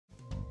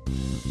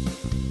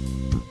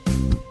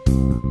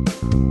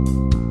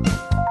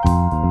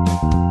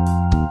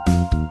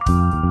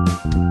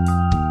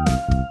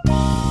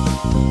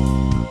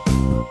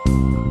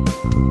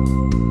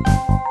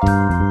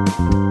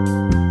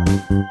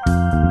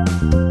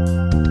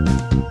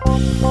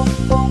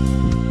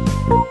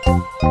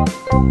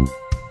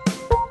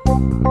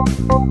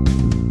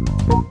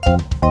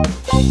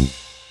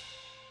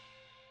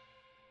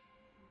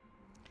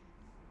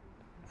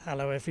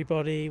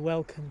everybody,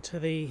 welcome to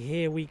the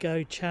Here We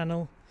Go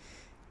channel.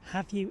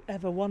 Have you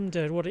ever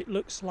wondered what it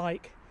looks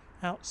like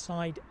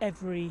outside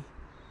every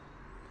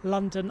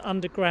London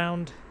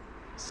Underground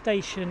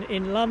station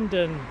in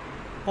London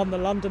on the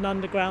London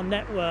Underground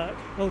network?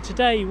 Well,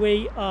 today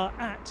we are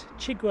at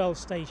Chigwell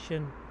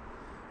station,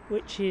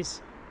 which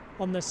is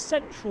on the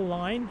Central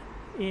line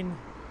in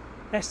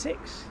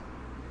Essex.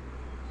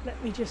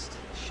 Let me just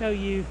show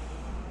you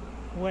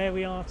where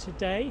we are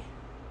today.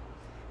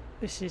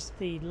 This is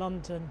the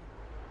London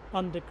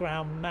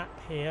Underground map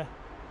here.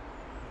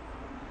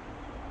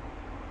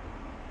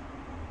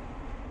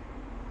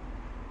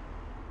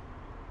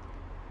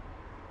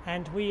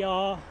 And we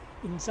are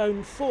in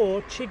Zone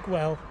 4,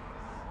 Chigwell,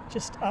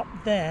 just up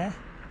there,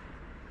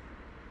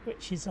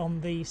 which is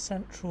on the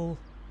Central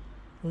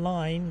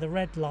line, the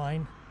red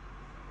line,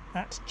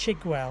 at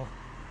Chigwell.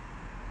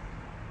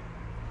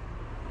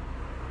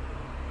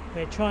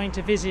 We're trying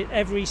to visit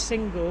every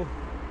single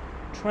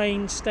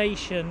train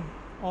station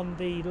on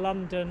the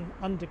London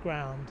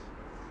Underground.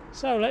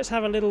 So let's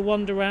have a little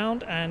wander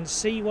around and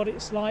see what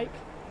it's like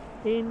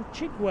in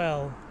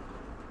Chigwell.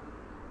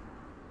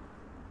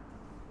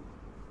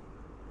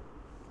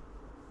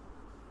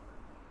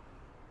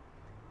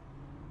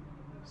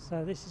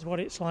 So this is what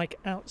it's like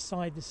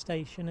outside the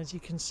station. As you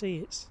can see,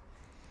 it's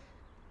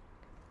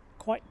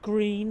quite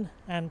green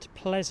and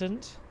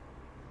pleasant.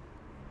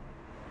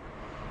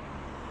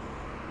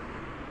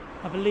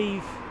 I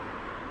believe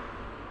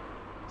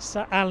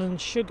Sir Alan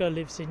Sugar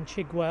lives in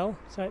Chigwell,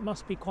 so it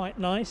must be quite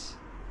nice.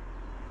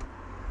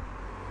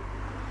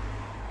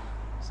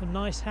 Some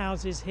nice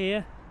houses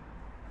here.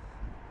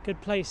 Good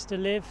place to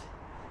live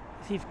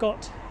if you've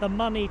got the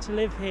money to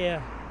live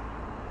here.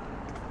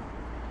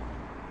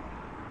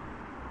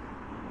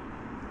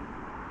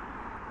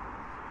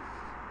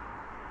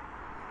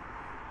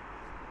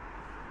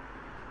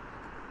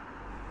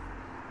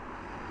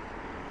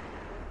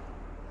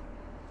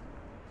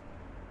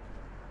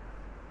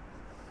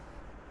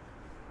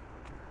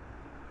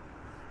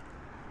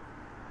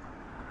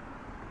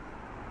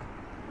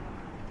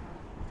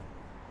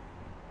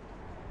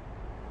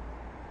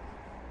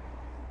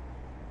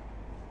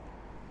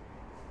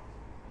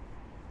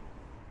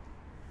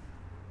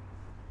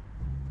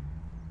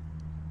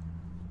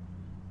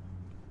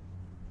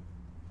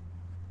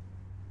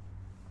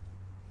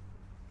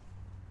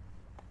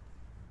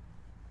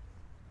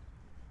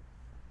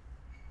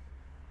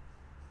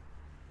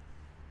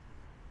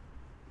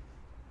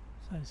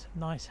 So some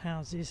nice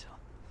houses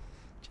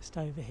just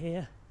over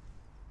here.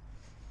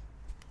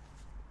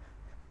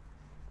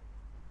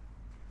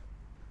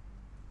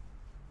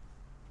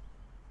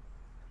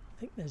 I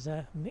think there's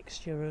a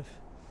mixture of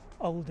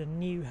old and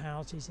new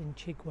houses in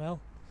Chigwell.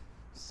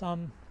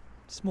 Some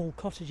small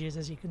cottages,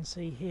 as you can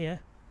see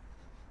here,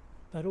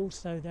 but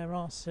also there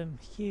are some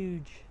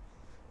huge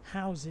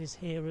houses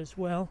here as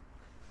well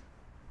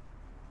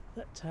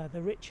that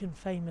the rich and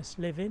famous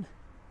live in.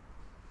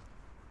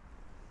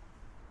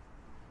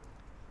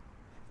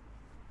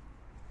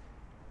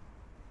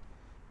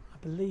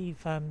 I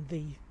believe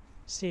the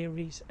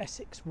series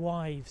Essex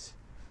Wives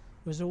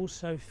was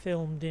also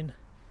filmed in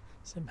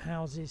some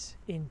houses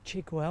in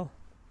Chigwell.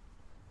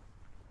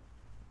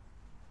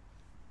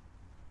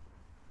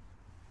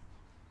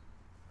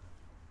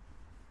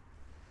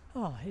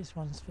 Ah, here's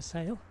one's for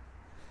sale.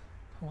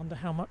 I wonder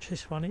how much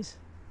this one is.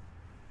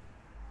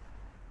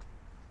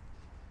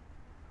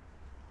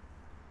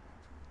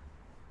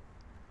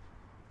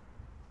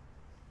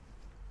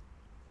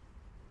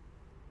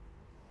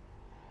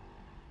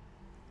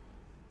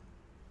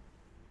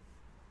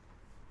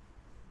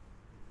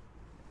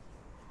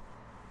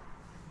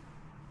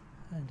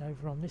 And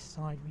over on this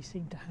side we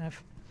seem to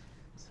have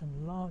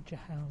some larger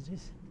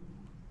houses.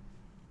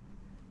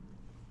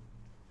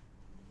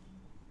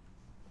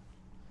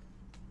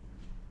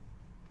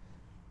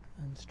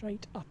 And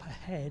straight up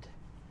ahead,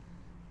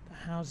 the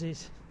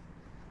houses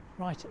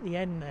right at the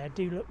end there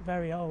do look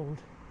very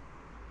old.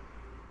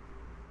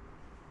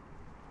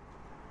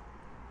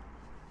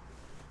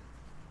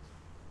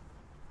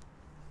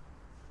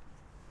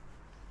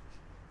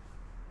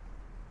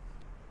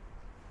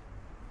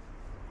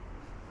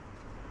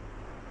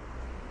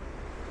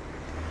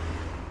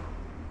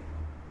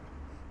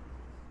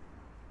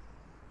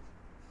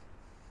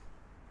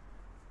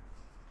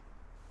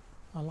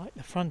 I like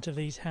the front of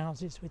these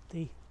houses with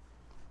the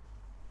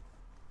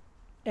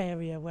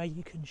area where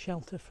you can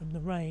shelter from the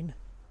rain,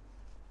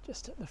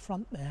 just at the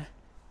front there.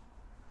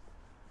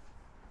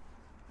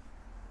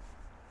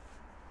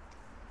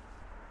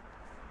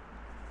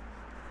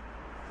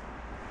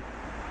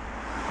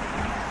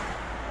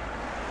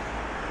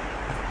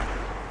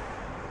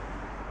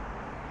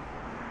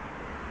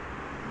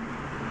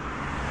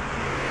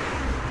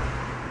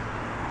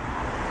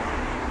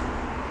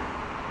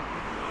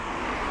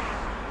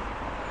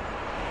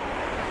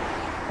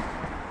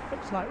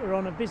 Looks like we're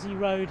on a busy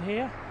road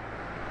here.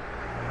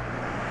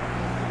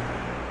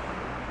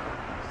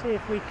 See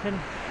if we can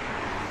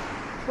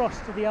cross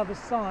to the other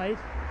side.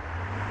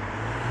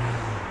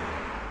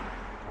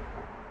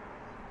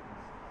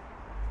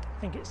 I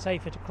think it's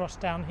safer to cross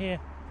down here.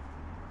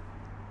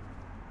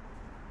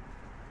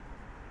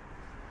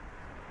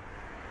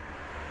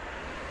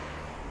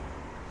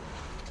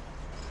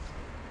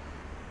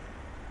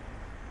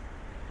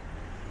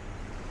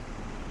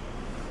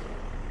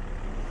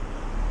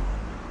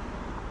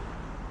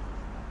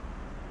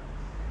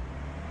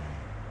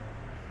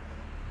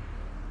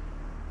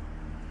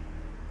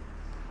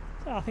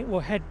 So I think we'll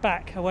head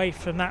back away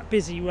from that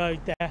busy road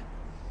there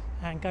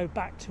and go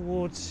back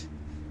towards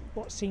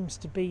what seems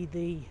to be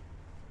the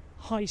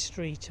high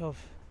street of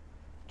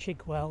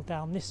Chigwell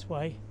down this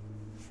way.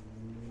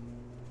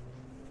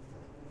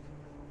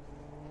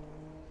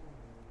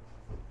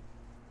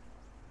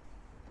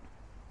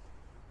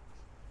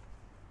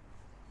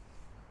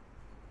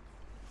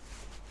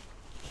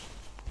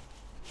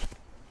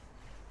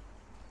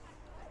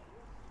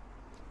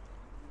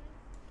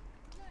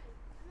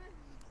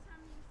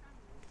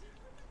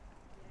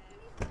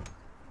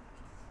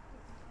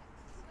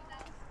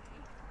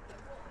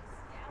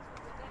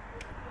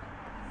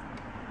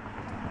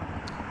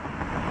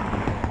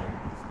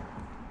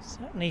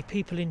 Certainly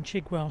people in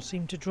Chigwell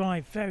seem to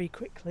drive very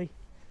quickly.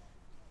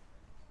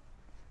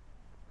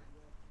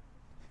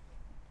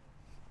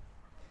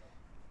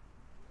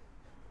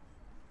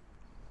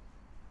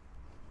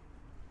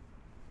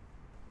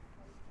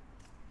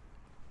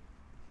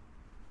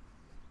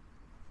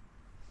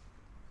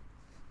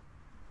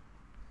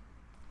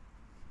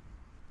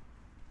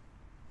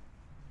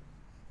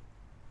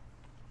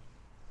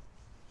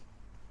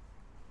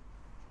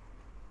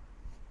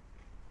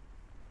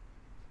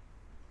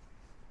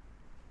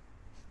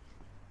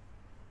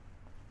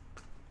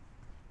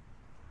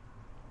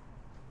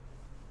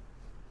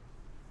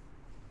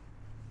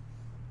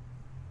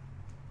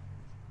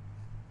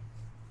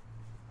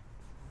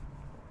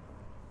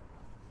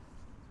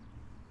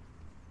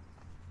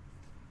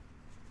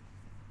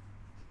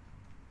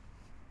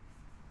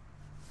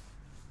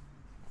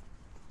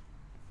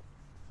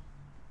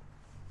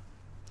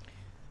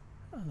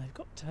 And they've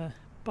got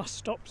bus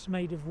stops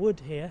made of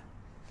wood here,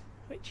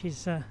 which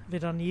is a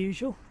bit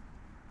unusual.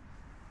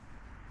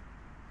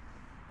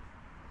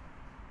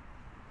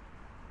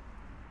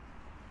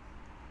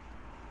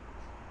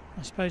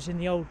 I suppose in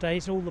the old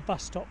days all the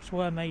bus stops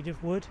were made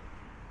of wood.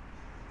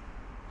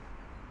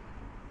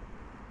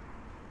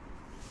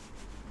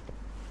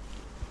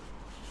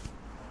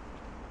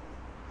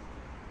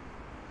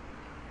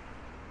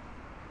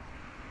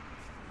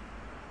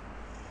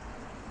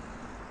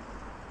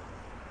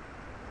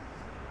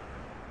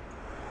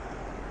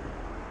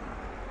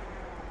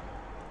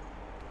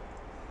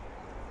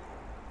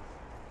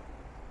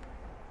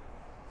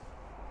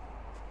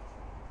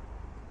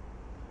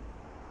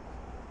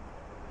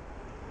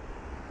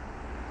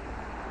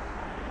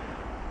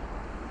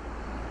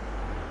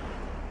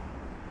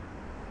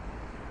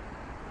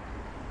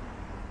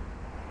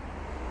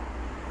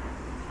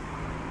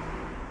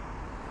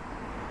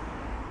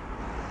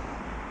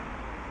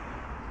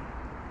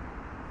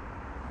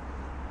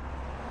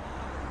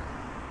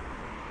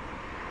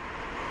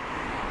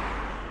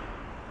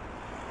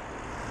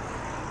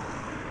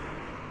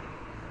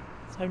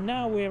 So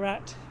now we're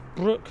at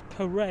Brook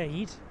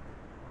Parade.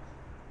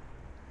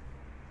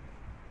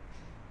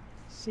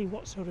 See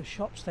what sort of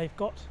shops they've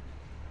got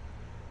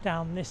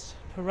down this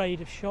parade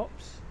of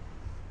shops.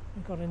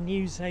 We've got a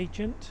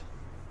newsagent.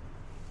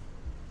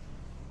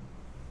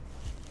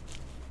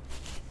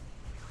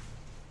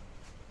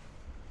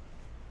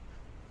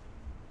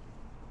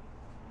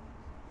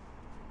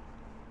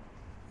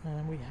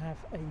 And we have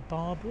a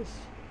barber's.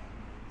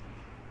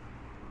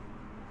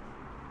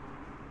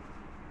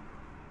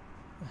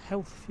 A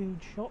health food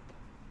shop,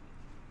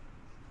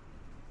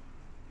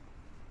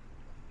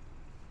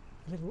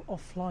 a little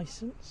off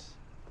licence,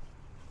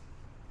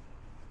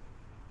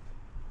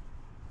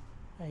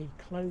 a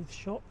clothes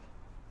shop,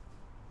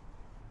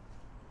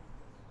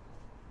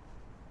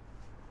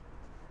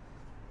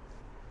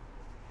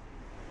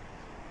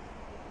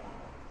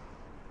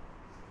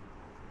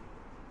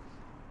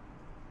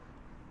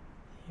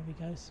 here we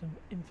go, some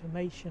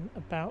information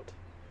about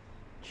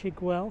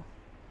Chigwell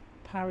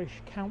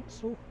Parish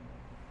Council.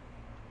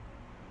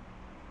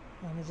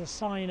 And there's a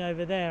sign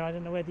over there, I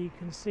don't know whether you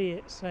can see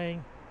it,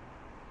 saying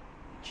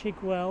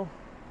Chigwell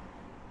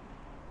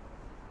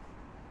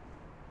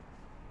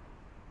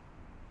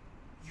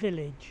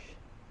Village,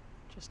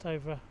 just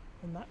over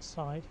on that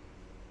side.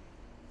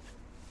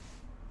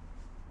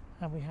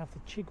 And we have the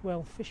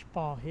Chigwell Fish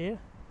Bar here,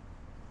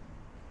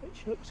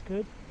 which looks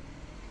good.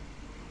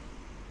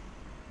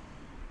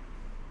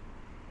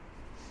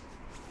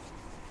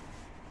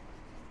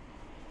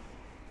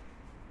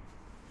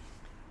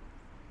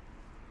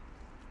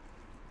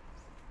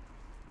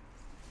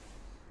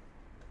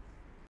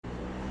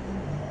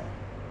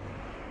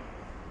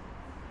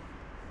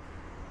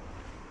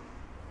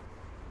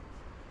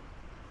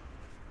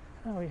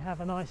 Now we have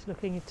a nice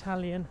looking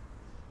Italian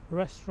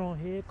restaurant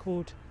here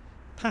called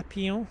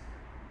Papillon.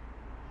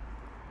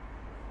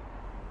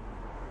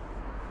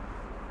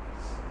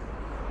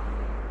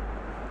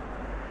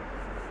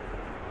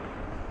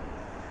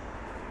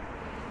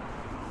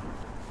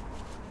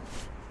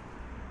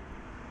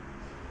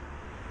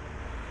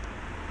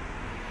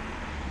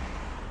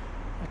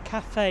 A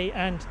cafe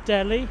and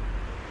deli,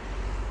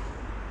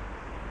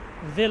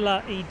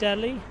 Villa e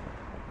Deli.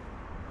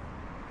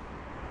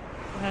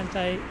 And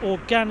a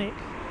organic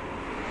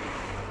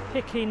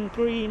picking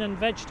green and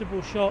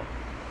vegetable shop.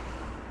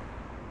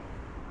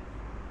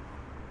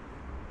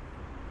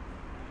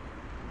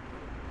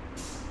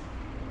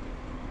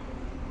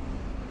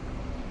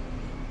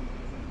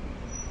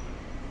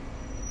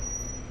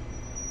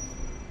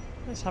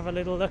 Let's have a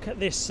little look at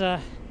this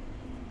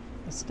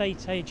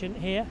estate agent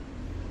here.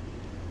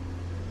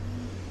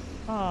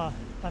 I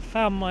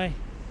found my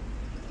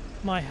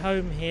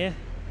home here.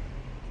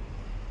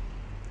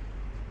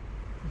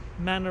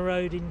 Manor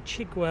Road in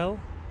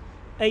Chigwell,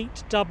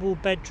 8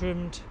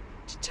 double-bedroomed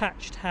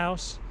detached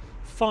house,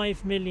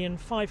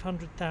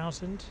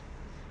 5,500,000,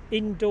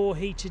 indoor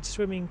heated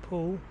swimming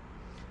pool,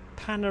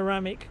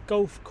 panoramic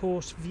golf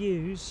course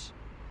views,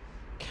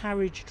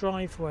 carriage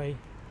driveway.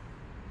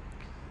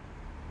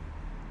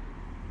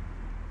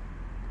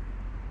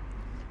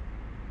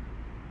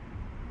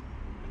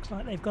 Looks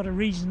like they've got a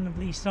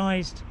reasonably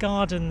sized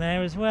garden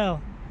there as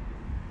well.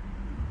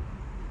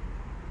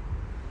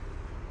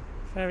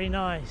 Very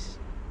nice.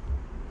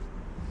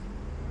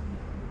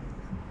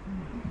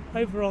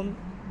 Over on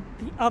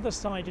the other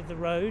side of the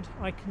road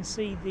I can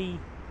see the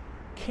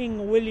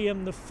King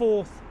William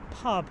IV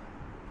pub.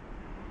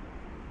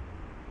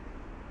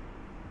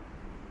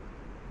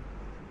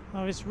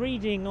 I was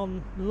reading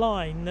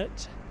online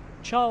that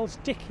Charles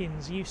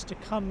Dickens used to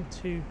come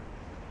to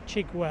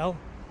Chigwell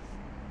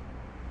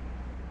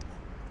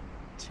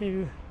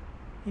to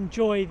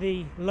enjoy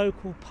the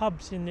local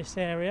pubs in this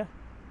area.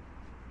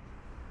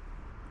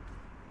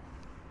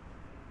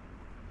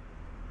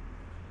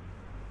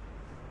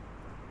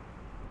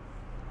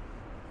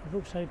 I've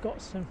also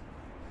got some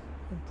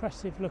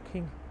impressive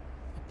looking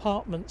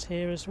apartments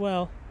here as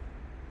well.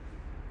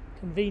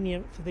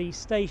 Convenient for the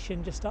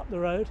station just up the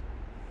road.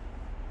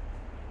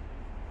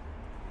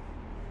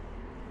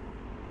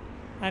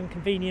 And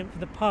convenient for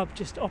the pub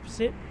just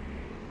opposite.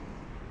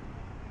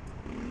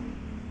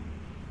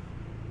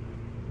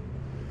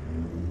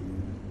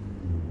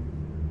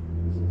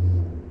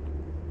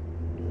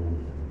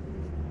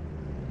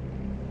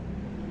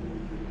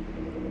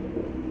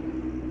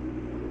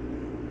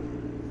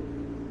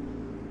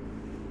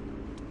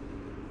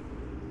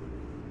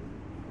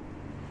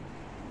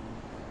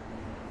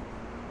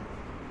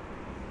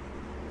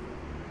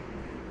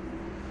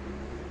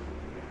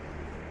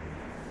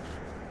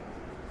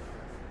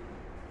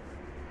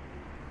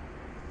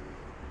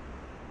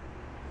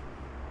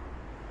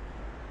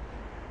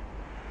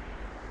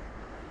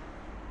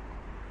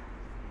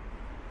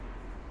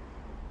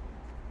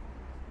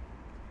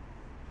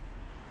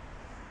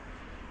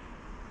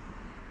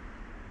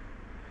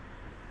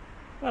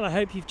 Well, I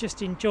hope you've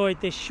just enjoyed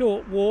this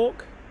short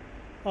walk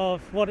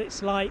of what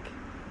it's like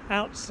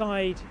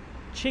outside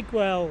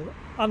Chigwell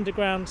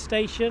Underground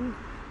Station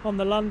on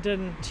the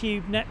London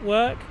Tube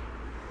network.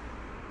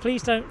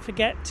 Please don't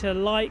forget to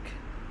like,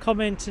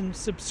 comment and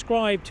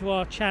subscribe to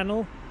our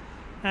channel,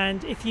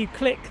 and if you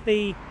click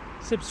the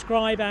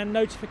subscribe and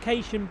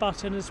notification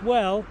button as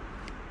well,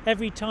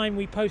 every time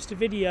we post a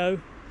video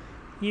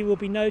you will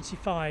be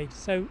notified.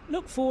 So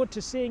look forward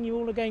to seeing you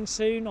all again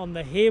soon on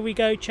the Here We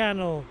Go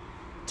channel.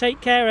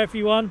 Take care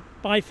everyone,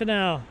 bye for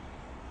now.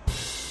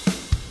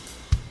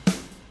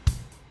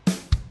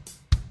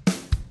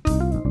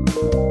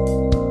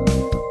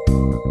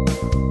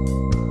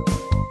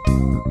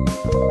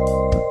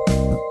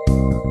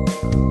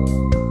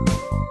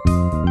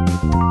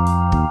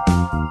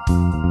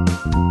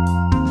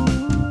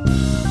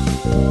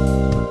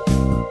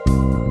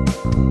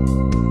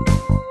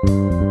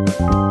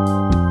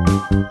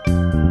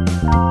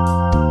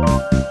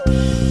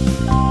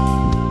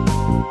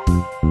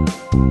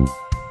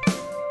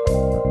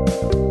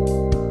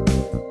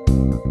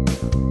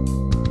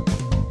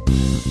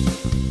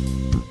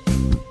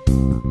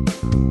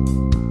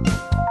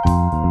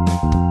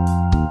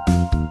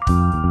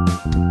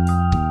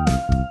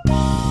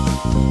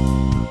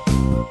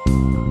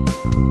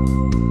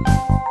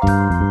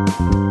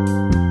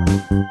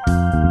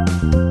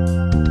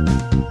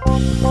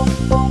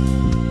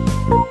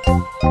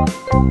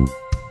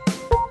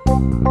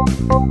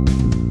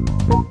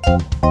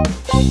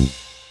 Thank you.